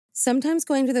Sometimes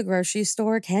going to the grocery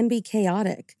store can be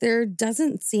chaotic. There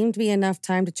doesn't seem to be enough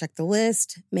time to check the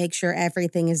list, make sure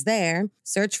everything is there,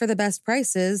 search for the best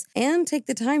prices, and take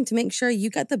the time to make sure you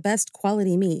get the best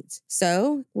quality meat.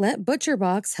 So, let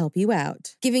ButcherBox help you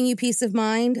out. Giving you peace of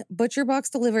mind, ButcherBox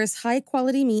delivers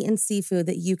high-quality meat and seafood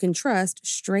that you can trust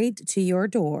straight to your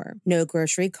door. No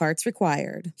grocery carts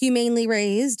required. Humanely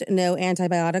raised, no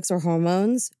antibiotics or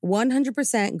hormones,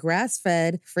 100%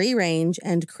 grass-fed, free-range,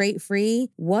 and crate-free.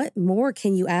 What more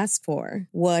can you ask for?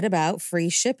 What about free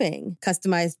shipping,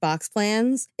 customized box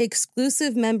plans,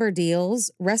 exclusive member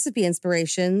deals, recipe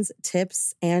inspirations,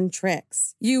 tips, and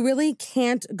tricks? You really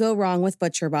can't go wrong with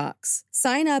ButcherBox.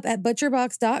 Sign up at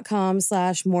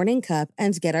butcherbox.com/morningcup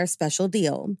and get our special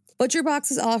deal. ButcherBox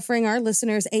is offering our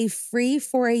listeners a free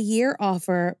for-a-year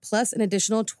offer plus an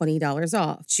additional $20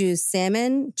 off. Choose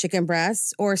salmon, chicken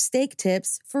breasts, or steak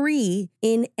tips free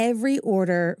in every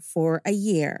order for a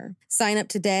year. Sign up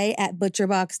today at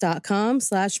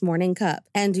butcherbox.com/morningcup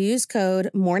and use code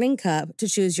morningcup to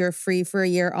choose your free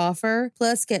for-a-year offer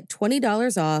plus get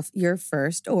 $20 off your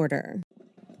first order.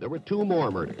 There were two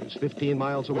more murders 15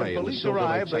 miles away. When police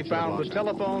arrived, they found the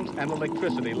telephones and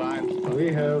electricity lines. We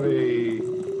have a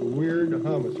weird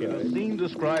homicide. A scene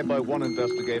described by one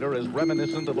investigator as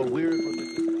reminiscent of a weird...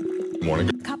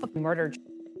 Morning. Cup of murder.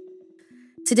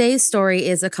 Today's story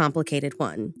is a complicated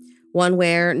one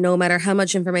where no matter how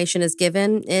much information is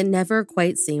given, it never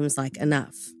quite seems like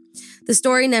enough. The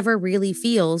story never really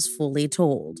feels fully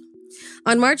told.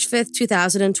 On March 5th,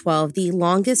 2012, the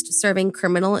longest-serving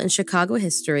criminal in Chicago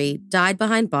history died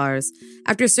behind bars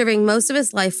after serving most of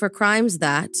his life for crimes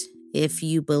that, if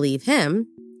you believe him,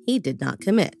 he did not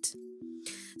commit.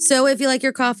 So if you like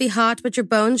your coffee hot but your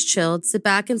bones chilled, sit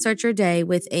back and start your day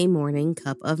with a morning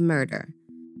cup of murder.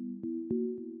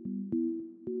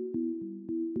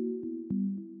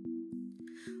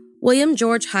 William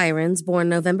George Heirens, born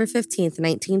November 15,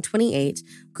 1928,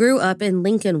 grew up in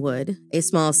Lincolnwood, a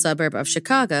small suburb of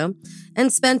Chicago,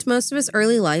 and spent most of his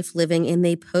early life living in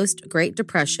the post-Great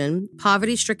Depression,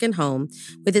 poverty-stricken home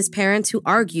with his parents who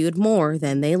argued more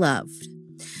than they loved.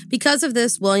 Because of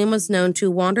this, William was known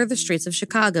to wander the streets of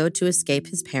Chicago to escape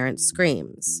his parents'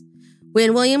 screams.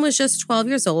 When William was just 12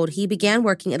 years old, he began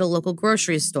working at a local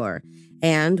grocery store,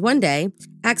 and one day,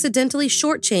 accidentally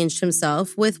shortchanged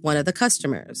himself with one of the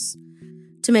customers.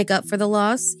 To make up for the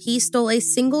loss, he stole a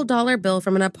single dollar bill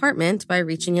from an apartment by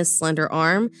reaching his slender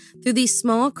arm through the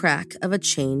small crack of a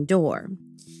chain door.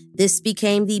 This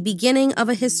became the beginning of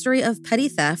a history of petty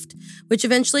theft, which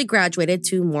eventually graduated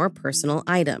to more personal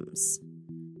items.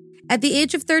 At the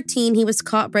age of 13, he was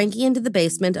caught breaking into the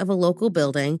basement of a local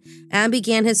building and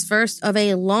began his first of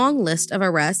a long list of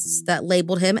arrests that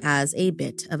labeled him as a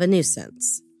bit of a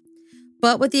nuisance.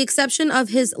 But with the exception of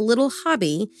his little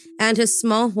hobby and his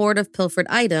small hoard of pilfered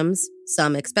items,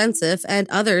 some expensive and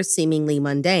others seemingly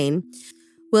mundane,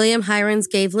 William Heirens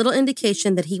gave little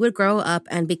indication that he would grow up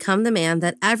and become the man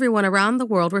that everyone around the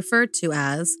world referred to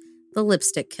as the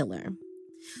lipstick killer.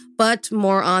 But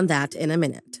more on that in a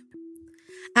minute.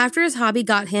 After his hobby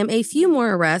got him a few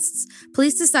more arrests,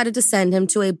 police decided to send him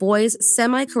to a boys'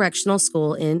 semi-correctional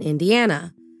school in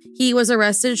Indiana. He was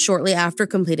arrested shortly after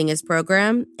completing his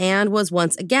program and was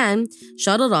once again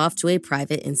shuttled off to a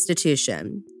private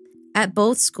institution. At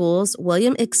both schools,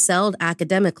 William excelled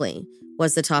academically,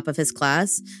 was the top of his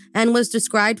class, and was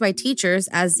described by teachers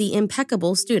as the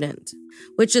impeccable student,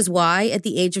 which is why, at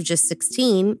the age of just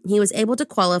 16, he was able to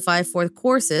qualify for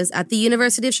courses at the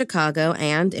University of Chicago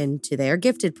and into their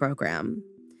gifted program.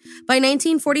 By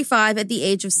 1945, at the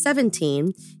age of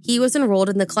 17, he was enrolled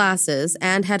in the classes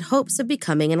and had hopes of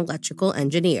becoming an electrical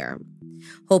engineer,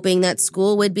 hoping that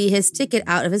school would be his ticket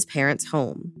out of his parents'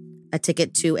 home, a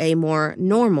ticket to a more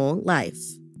normal life.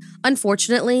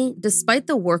 Unfortunately, despite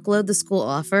the workload the school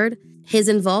offered, his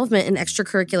involvement in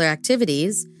extracurricular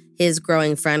activities, his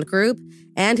growing friend group,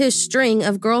 and his string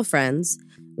of girlfriends,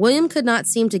 William could not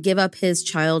seem to give up his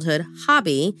childhood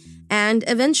hobby and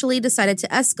eventually decided to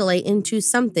escalate into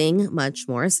something much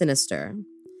more sinister.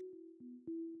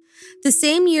 The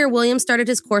same year William started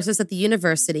his courses at the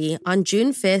university, on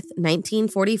June 5,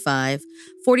 1945,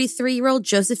 43-year-old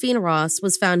Josephine Ross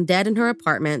was found dead in her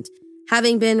apartment,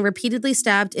 having been repeatedly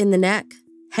stabbed in the neck,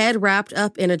 head wrapped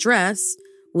up in a dress,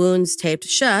 wounds taped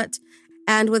shut,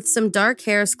 and with some dark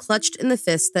hairs clutched in the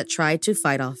fist that tried to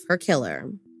fight off her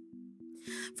killer.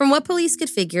 From what police could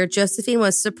figure, Josephine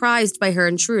was surprised by her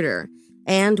intruder,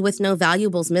 and with no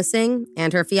valuables missing,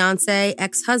 and her fiancé,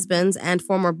 ex-husbands, and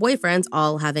former boyfriends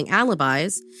all having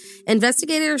alibis,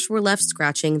 investigators were left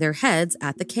scratching their heads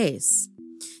at the case.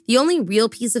 The only real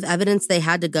piece of evidence they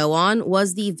had to go on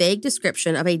was the vague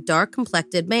description of a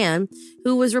dark-complected man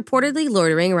who was reportedly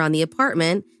loitering around the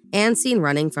apartment and seen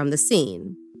running from the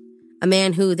scene. A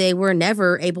man who they were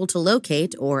never able to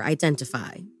locate or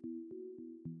identify.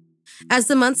 As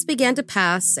the months began to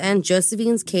pass and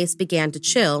Josephine's case began to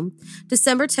chill,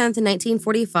 December 10th,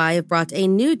 1945 brought a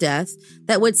new death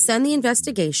that would send the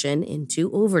investigation into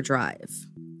overdrive.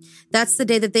 That's the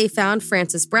day that they found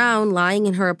Frances Brown lying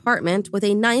in her apartment with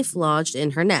a knife lodged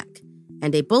in her neck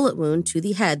and a bullet wound to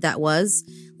the head that was,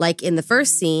 like in the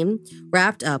first scene,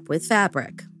 wrapped up with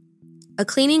fabric. A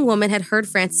cleaning woman had heard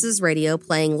Frances's radio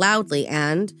playing loudly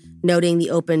and, noting the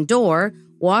open door,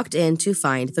 walked in to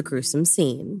find the gruesome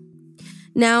scene.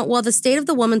 Now, while the state of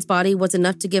the woman's body was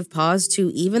enough to give pause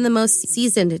to even the most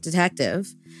seasoned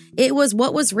detective, it was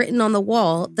what was written on the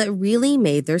wall that really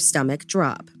made their stomach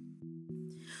drop.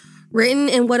 Written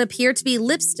in what appeared to be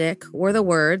lipstick were the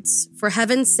words, "For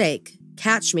heaven's sake,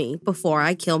 catch me before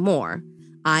I kill more.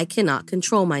 I cannot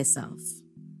control myself."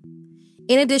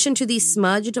 In addition to the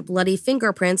smudged, bloody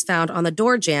fingerprints found on the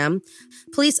door jamb,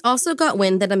 police also got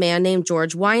wind that a man named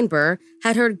George Weinberg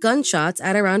had heard gunshots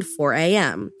at around 4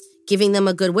 a.m., giving them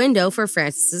a good window for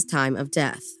Frances's time of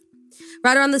death.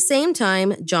 Right around the same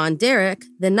time, John Derrick,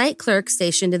 the night clerk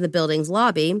stationed in the building's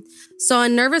lobby, saw a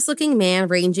nervous-looking man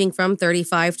ranging from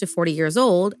 35 to 40 years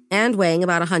old and weighing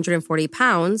about 140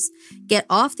 pounds get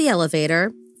off the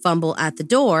elevator, fumble at the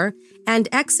door, and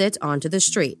exit onto the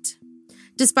street.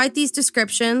 Despite these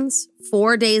descriptions,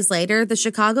 4 days later, the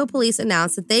Chicago police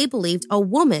announced that they believed a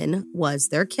woman was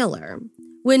their killer.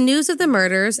 When news of the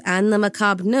murders and the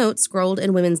macabre notes scrawled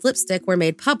in women's lipstick were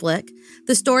made public,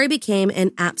 the story became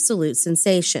an absolute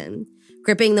sensation,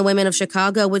 gripping the women of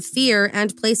Chicago with fear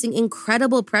and placing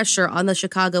incredible pressure on the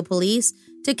Chicago police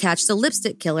to catch the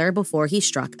lipstick killer before he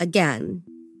struck again.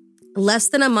 Less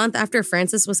than a month after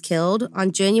Frances was killed,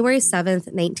 on January 7,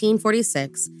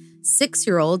 1946,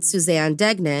 6-year-old Suzanne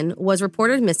Degnan was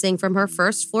reported missing from her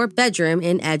first-floor bedroom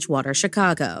in Edgewater,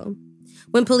 Chicago.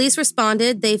 When police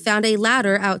responded, they found a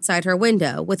ladder outside her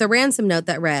window with a ransom note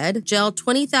that read, "Jail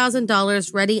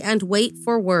 $20,000 ready and wait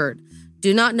for word.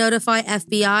 Do not notify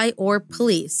FBI or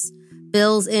police.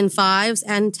 Bills in 5s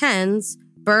and 10s.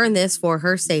 Burn this for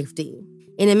her safety."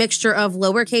 In a mixture of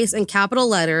lowercase and capital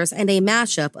letters and a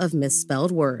mashup of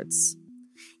misspelled words.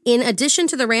 In addition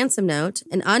to the ransom note,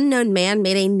 an unknown man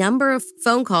made a number of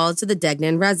phone calls to the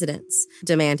Degnan residence,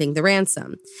 demanding the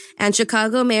ransom, and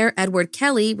Chicago Mayor Edward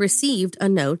Kelly received a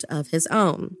note of his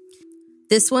own.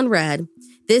 This one read,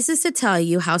 "This is to tell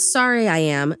you how sorry I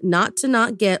am not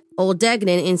get old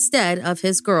Degnan instead of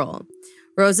his girl.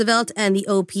 Roosevelt and the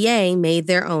OPA made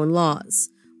their own laws.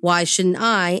 Why shouldn't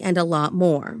I, and a lot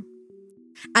more."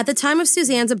 At the time of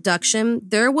Suzanne's abduction,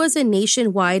 there was a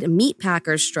nationwide meat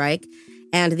packers strike,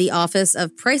 and the Office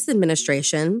of Price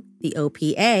Administration, the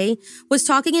OPA, was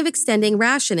talking of extending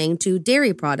rationing to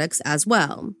dairy products as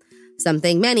well,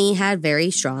 something many had very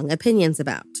strong opinions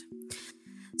about.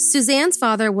 Suzanne's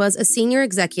father was a senior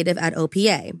executive at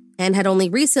OPA and had only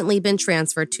recently been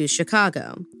transferred to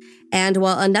Chicago. And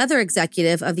while another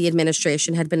executive of the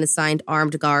administration had been assigned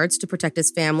armed guards to protect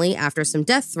his family after some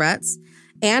death threats,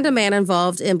 and a man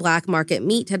involved in black market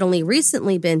meat had only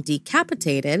recently been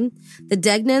decapitated, the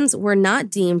Degnans were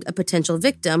not deemed a potential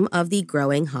victim of the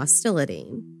growing hostility.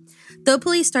 Though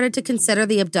police started to consider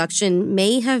the abduction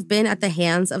may have been at the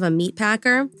hands of a meat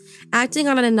packer, acting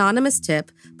on an anonymous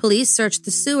tip, police searched the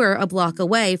sewer a block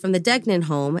away from the Degnan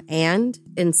home and,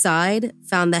 inside,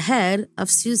 found the head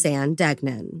of Suzanne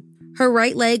Degnan. Her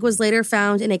right leg was later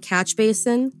found in a catch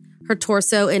basin, her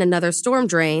torso in another storm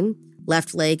drain,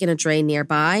 left leg in a drain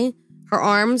nearby, her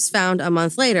arms found a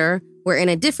month later were in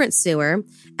a different sewer,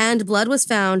 and blood was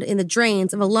found in the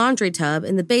drains of a laundry tub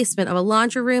in the basement of a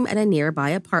laundry room at a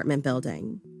nearby apartment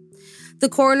building. The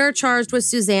coroner charged with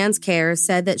Suzanne's care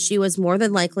said that she was more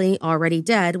than likely already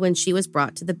dead when she was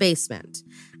brought to the basement,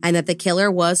 and that the killer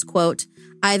was, quote,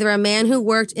 either a man who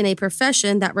worked in a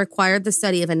profession that required the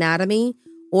study of anatomy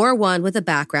or one with a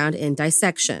background in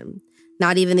dissection.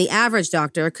 Not even the average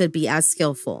doctor could be as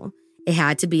skillful. It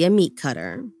had to be a meat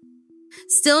cutter.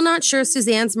 Still not sure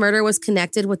Suzanne's murder was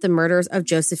connected with the murders of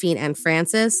Josephine and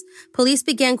Frances, police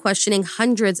began questioning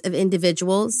hundreds of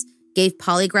individuals, gave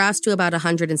polygraphs to about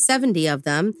 170 of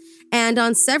them, and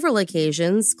on several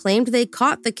occasions claimed they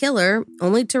caught the killer,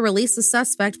 only to release the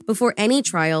suspect before any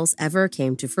trials ever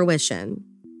came to fruition.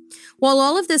 While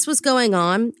all of this was going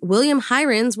on, William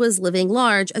Heirens was living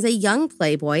large as a young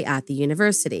playboy at the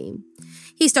university.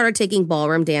 He started taking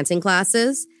ballroom dancing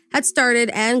classes, had started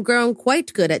and grown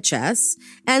quite good at chess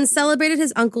and celebrated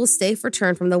his uncle's safe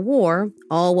return from the war,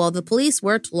 all while the police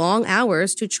worked long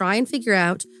hours to try and figure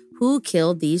out who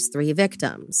killed these 3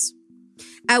 victims.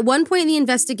 At one point in the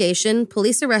investigation,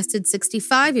 police arrested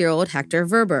 65-year-old Hector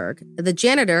Verberg, the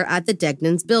janitor at the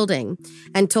Degnans building,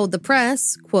 and told the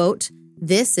press, quote,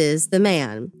 "This is the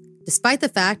man," despite the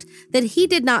fact that he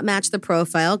did not match the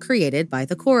profile created by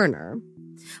the coroner.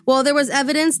 While there was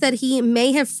evidence that he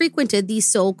may have frequented the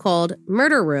so-called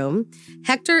murder room,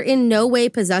 Hector in no way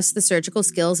possessed the surgical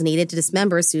skills needed to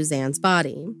dismember Suzanne's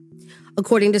body.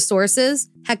 According to sources,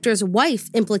 Hector's wife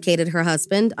implicated her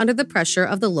husband under the pressure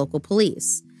of the local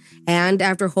police. And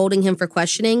after holding him for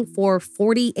questioning for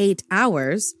 48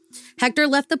 hours, Hector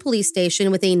left the police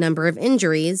station with a number of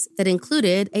injuries that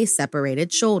included a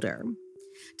separated shoulder.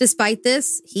 Despite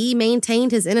this, he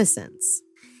maintained his innocence.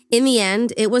 In the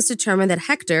end, it was determined that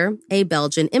Hector, a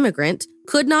Belgian immigrant,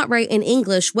 could not write in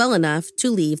English well enough to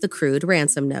leave the crude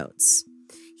ransom notes.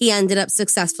 He ended up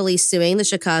successfully suing the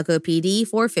Chicago PD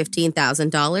for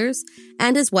 $15,000,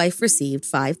 and his wife received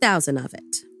 $5,000 of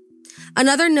it.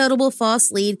 Another notable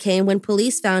false lead came when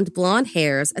police found blonde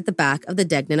hairs at the back of the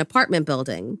Degnan apartment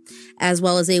building, as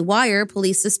well as a wire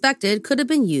police suspected could have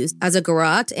been used as a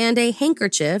garrote and a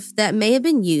handkerchief that may have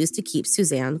been used to keep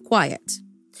Suzanne quiet.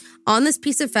 On this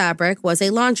piece of fabric was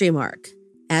a laundry mark,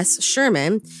 S.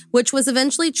 Sherman, which was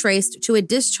eventually traced to a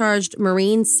discharged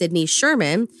Marine Sidney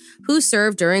Sherman, who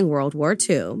served during World War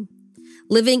II.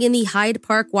 Living in the Hyde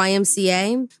Park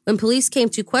YMCA, when police came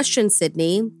to question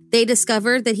Sidney, they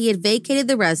discovered that he had vacated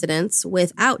the residence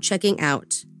without checking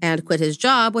out and quit his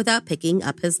job without picking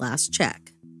up his last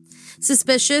check.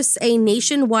 Suspicious, a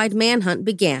nationwide manhunt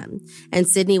began, and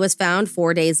Sidney was found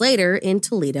 4 days later in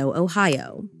Toledo,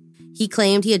 Ohio. He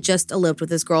claimed he had just eloped with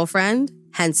his girlfriend,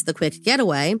 hence the quick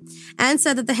getaway, and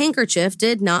said that the handkerchief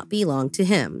did not belong to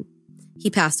him. He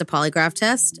passed a polygraph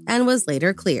test and was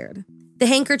later cleared. The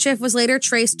handkerchief was later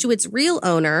traced to its real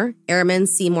owner, Airman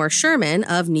Seymour Sherman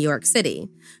of New York City,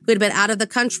 who had been out of the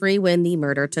country when the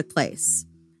murder took place.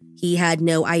 He had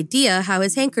no idea how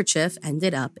his handkerchief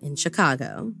ended up in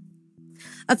Chicago.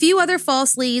 A few other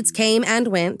false leads came and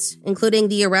went, including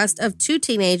the arrest of 2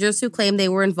 teenagers who claimed they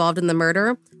were involved in the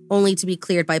murder, only to be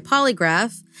cleared by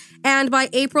polygraph, and by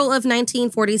April of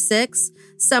 1946,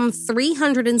 some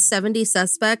 370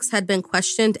 suspects had been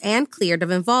questioned and cleared of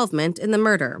involvement in the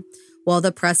murder, while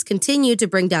the press continued to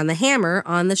bring down the hammer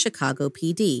on the Chicago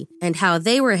PD and how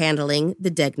they were handling the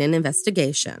Degnan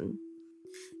investigation.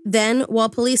 Then, while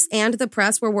police and the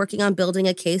press were working on building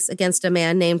a case against a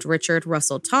man named Richard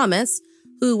Russell Thomas,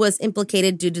 who was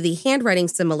implicated due to the handwriting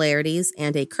similarities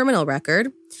and a criminal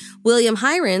record, William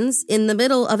Heirens, in the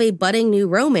middle of a budding new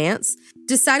romance,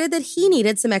 decided that he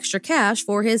needed some extra cash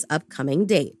for his upcoming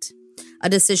date, a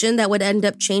decision that would end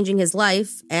up changing his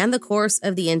life and the course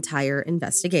of the entire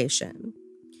investigation.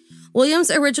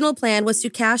 William's original plan was to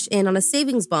cash in on a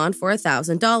savings bond for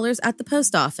 $1,000 at the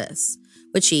post office,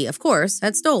 which he, of course,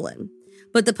 had stolen.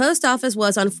 But the post office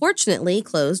was unfortunately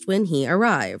closed when he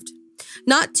arrived.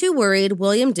 Not too worried,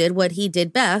 William did what he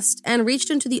did best and reached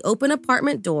into the open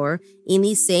apartment door in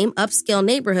the same upscale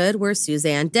neighborhood where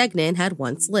Suzanne Degnan had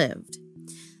once lived.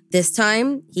 This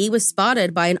time, he was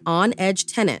spotted by an on-edge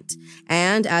tenant,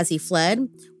 and as he fled,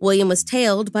 William was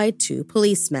tailed by 2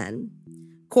 policemen.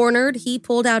 Cornered, he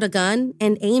pulled out a gun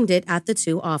and aimed it at the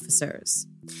 2 officers.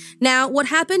 Now, what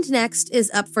happened next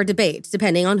is up for debate,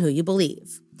 depending on who you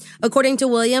believe. According to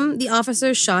William, the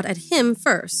officers shot at him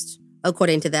first.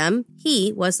 According to them,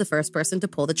 he was the first person to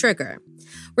pull the trigger.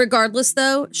 Regardless,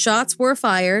 though, shots were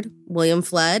fired, William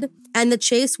fled, and the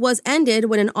chase was ended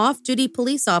when an off-duty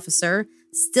police officer,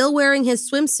 still wearing his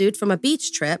swimsuit from a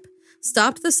beach trip,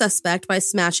 stopped the suspect by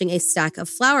smashing a stack of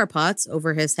flower pots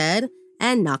over his head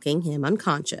and knocking him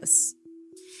unconscious.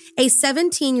 A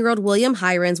 17-year-old William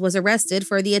Heirens was arrested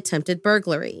for the attempted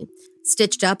burglary,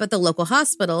 stitched up at the local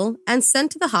hospital, and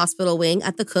sent to the hospital wing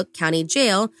at the Cook County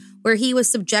Jail, where he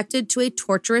was subjected to a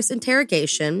torturous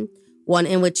interrogation, one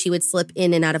in which he would slip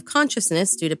in and out of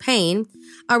consciousness due to pain,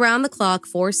 around the clock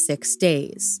for 6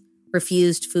 days,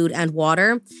 refused food and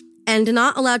water, and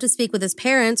not allowed to speak with his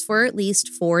parents for at least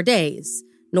 4 days,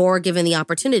 nor given the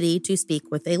opportunity to speak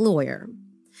with a lawyer.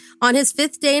 On his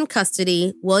 5th day in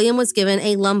custody, William was given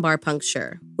a lumbar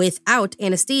puncture without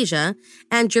anesthesia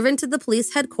and driven to the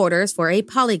police headquarters for a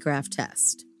polygraph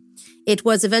test. It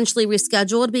was eventually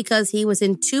rescheduled because he was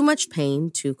in too much pain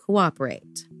to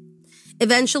cooperate.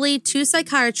 Eventually, 2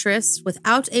 psychiatrists,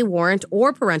 without a warrant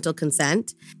or parental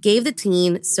consent, gave the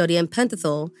teen sodium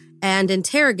pentothal and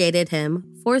interrogated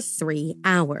him for 3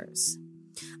 hours.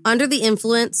 Under the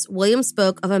influence, William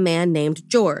spoke of a man named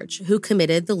George who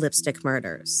committed the lipstick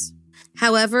murders.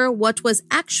 However, what was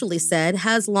actually said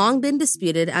has long been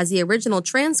disputed as the original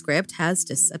transcript has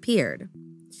disappeared.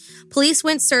 Police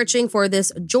went searching for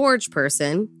this George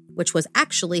person, which was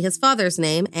actually his father's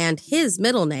name and his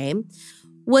middle name.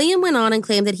 William went on and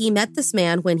claimed that he met this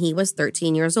man when he was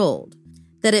 13 years old,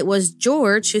 that it was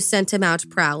George who sent him out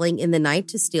prowling in the night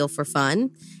to steal for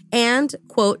fun, and,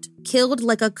 quote, killed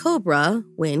like a cobra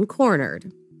when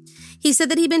cornered. He said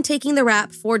that he'd been taking the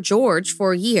rap for George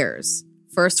for years,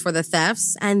 first for the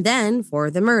thefts and then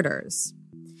for the murders.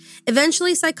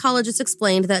 Eventually, psychologists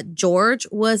explained that George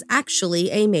was actually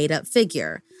a made-up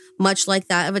figure, much like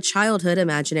that of a childhood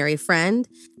imaginary friend,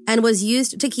 and was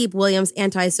used to keep William's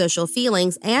antisocial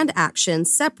feelings and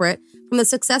actions separate from the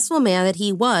successful man that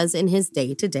he was in his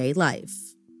day-to-day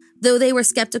life. Though they were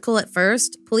skeptical at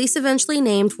first, police eventually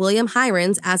named William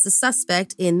Heirens as the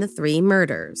suspect in the 3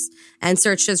 murders and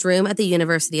searched his room at the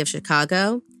University of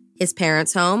Chicago, his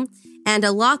parents' home, and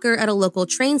a locker at a local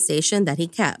train station that he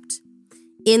kept.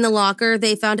 In the locker,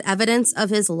 they found evidence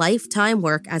of his lifetime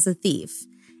work as a thief,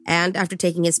 and after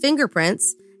taking his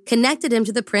fingerprints, connected him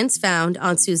to the prints found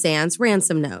on Suzanne's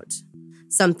ransom note,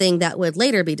 something that would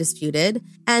later be disputed,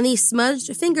 and the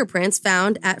smudged fingerprints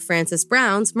found at Frances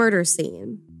Brown's murder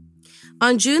scene.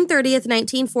 On June 30th,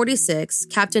 1946,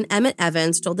 Captain Emmett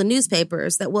Evans told the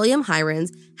newspapers that William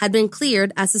Heirens had been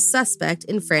cleared as a suspect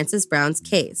in Frances Brown's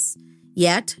case.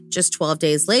 Yet, just 12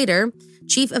 days later,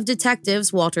 Chief of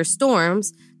Detectives Walter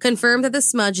Storms confirmed that the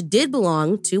smudge did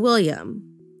belong to William.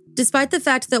 Despite the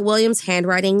fact that William's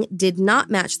handwriting did not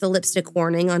match the lipstick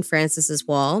warning on Frances's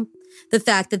wall, the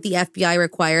fact that the FBI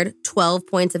required 12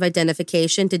 points of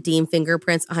identification to deem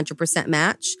fingerprints 100%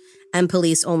 match, and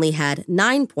police only had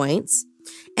 9 points,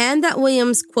 and that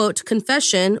William's, quote,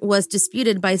 confession was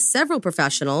disputed by several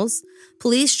professionals,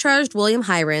 police charged William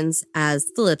Heirens as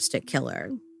the lipstick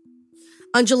killer.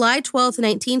 On July 12,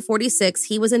 1946,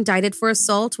 he was indicted for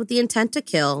assault with the intent to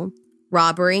kill,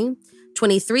 robbery,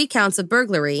 23 counts of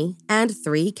burglary, and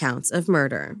 3 counts of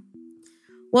murder.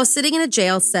 While sitting in a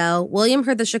jail cell, William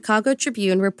heard the Chicago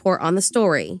Tribune report on the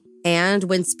story, and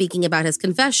when speaking about his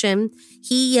confession,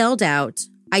 he yelled out,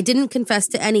 "I didn't confess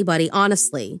to anybody,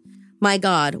 honestly. My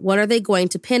God, what are they going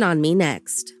to pin on me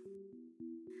next?"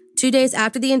 2 days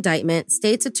after the indictment,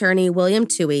 State's Attorney William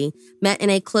Toohey met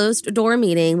in a closed-door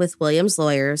meeting with William's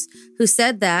lawyers, who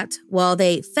said that, while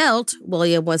they felt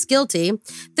William was guilty,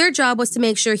 their job was to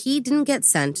make sure he didn't get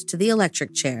sent to the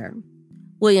electric chair.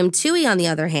 William Toohey, on the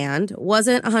other hand,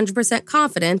 wasn't 100%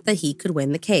 confident that he could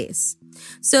win the case.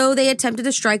 So they attempted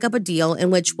to strike up a deal in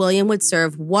which William would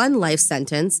serve 1 life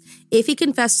sentence if he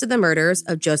confessed to the murders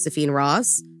of Josephine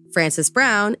Ross, Frances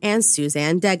Brown, and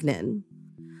Suzanne Degnan.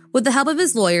 With the help of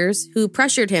his lawyers, who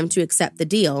pressured him to accept the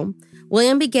deal,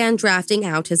 William began drafting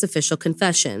out his official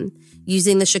confession,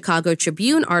 using the Chicago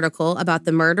Tribune article about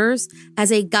the murders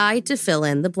as a guide to fill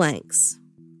in the blanks.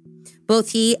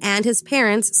 Both he and his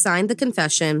parents signed the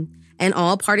confession, and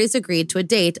all parties agreed to a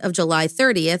date of July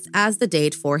 30th as the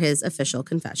date for his official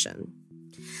confession.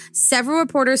 Several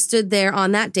reporters stood there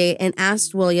on that date and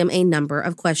asked William a number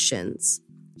of questions.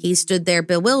 He stood there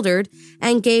bewildered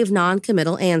and gave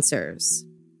non-committal answers.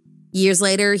 Years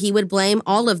later, he would blame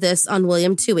all of this on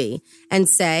William Toohey and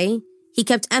say, "He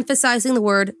kept emphasizing the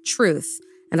word truth,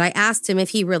 and I asked him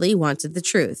if he really wanted the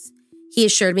truth. He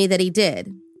assured me that he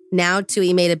did. Now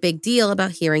Toohey made a big deal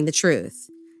about hearing the truth.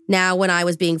 Now when I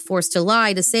was being forced to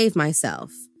lie to save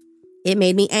myself. It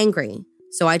made me angry,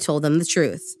 so I told them the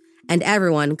truth, and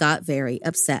everyone got very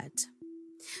upset."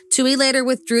 Toohey later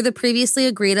withdrew the previously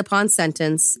agreed upon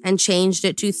sentence and changed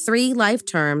it to 3 life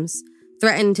terms,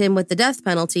 threatened him with the death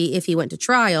penalty if he went to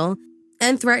trial,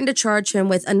 and threatened to charge him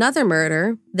with another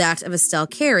murder, that of Estelle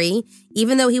Carey,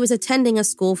 even though he was attending a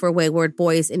school for wayward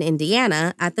boys in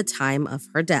Indiana at the time of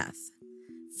her death.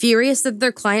 Furious that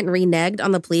their client reneged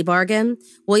on the plea bargain,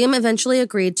 William eventually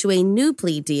agreed to a new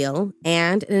plea deal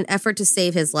and, in an effort to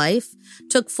save his life,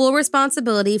 took full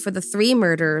responsibility for the 3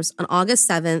 murders on August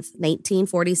 7th,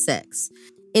 1946,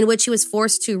 in which he was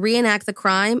forced to reenact the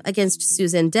crime against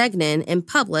Susan Degnan in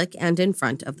public and in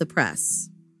front of the press.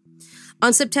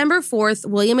 On September 4th,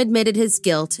 William admitted his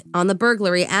guilt on the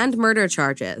burglary and murder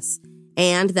charges,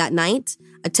 and that night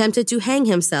attempted to hang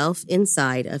himself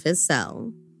inside of his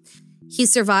cell. He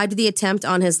survived the attempt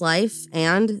on his life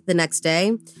and, the next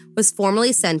day, was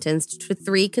formally sentenced to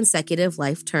 3 consecutive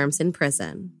life terms in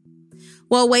prison.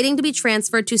 While waiting to be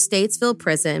transferred to Statesville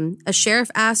Prison, a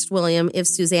sheriff asked William if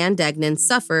Suzanne Degnan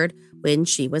suffered when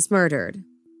she was murdered.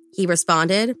 He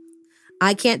responded,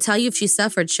 "I can't tell you if she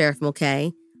suffered, Sheriff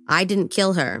Mulcahy. I didn't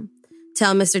kill her.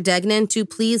 Tell Mr. Degnan to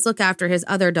please look after his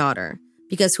other daughter,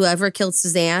 because whoever killed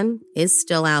Suzanne is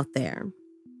still out there.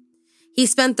 He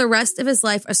spent the rest of his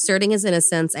life asserting his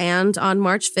innocence, and on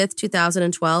March 5th,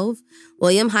 2012,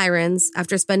 William Heirens,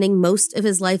 after spending most of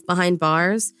his life behind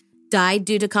bars, died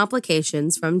due to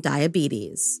complications from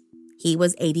diabetes. He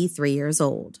was 83 years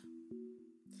old.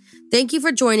 Thank you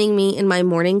for joining me in my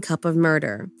morning cup of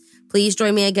murder. Please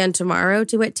join me again tomorrow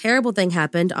to What Terrible Thing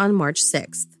Happened on March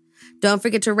 6th. Don't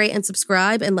forget to rate and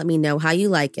subscribe and let me know how you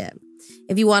like it.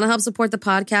 If you want to help support the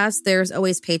podcast, there's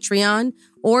always Patreon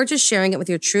or just sharing it with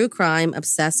your true crime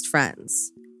obsessed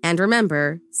friends. And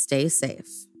remember, stay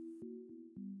safe.